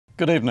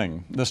Good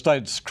evening. The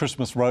state's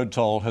Christmas road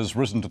toll has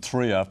risen to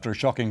 3 after a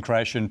shocking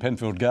crash in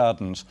Penfield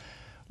Gardens.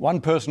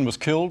 One person was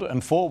killed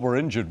and 4 were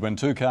injured when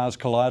 2 cars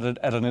collided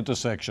at an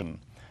intersection.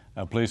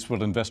 Our police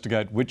will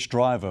investigate which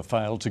driver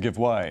failed to give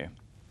way.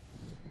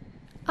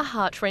 A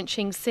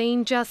heart-wrenching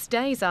scene just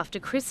days after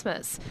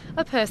Christmas.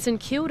 A person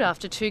killed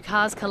after 2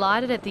 cars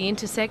collided at the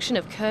intersection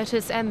of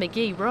Curtis and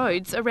McGee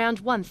roads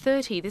around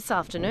 1:30 this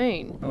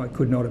afternoon. I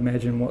could not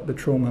imagine what the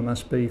trauma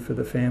must be for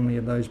the family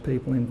of those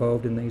people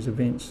involved in these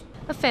events.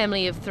 A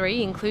family of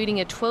 3,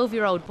 including a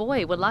 12-year-old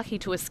boy, were lucky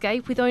to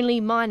escape with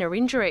only minor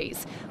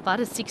injuries.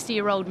 But a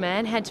 60-year-old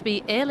man had to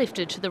be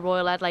airlifted to the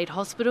Royal Adelaide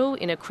Hospital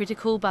in a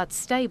critical but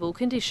stable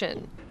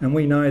condition. And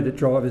we know that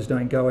drivers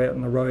don't go out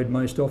on the road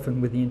most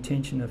often with the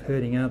intention of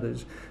hurting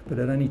others, but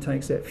it only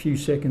takes that few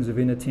seconds of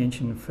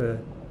inattention for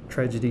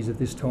tragedies of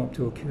this type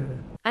to occur.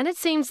 And it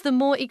seems the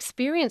more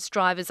experienced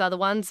drivers are the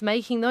ones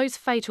making those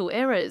fatal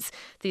errors.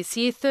 This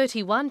year,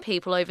 31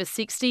 people over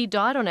 60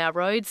 died on our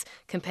roads,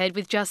 compared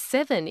with just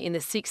 7 in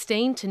the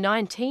 16 to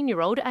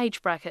 19-year-old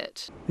age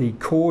bracket. The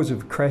cause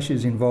of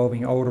crashes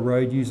involving older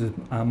road users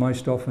are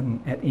most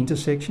often at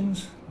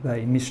intersections.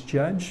 They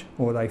misjudge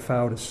or they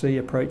fail to see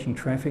approaching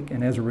traffic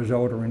and as a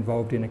result are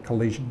involved in a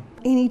collision.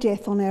 Any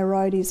death on our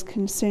road is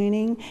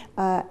concerning.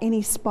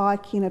 Any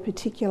spike in a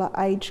particular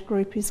age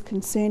group is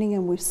concerning,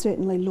 and we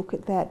certainly look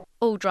at that.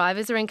 All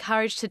drivers are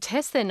encouraged to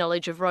test their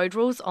knowledge of road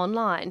rules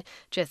online.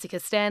 Jessica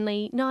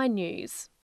Stanley, 9 News.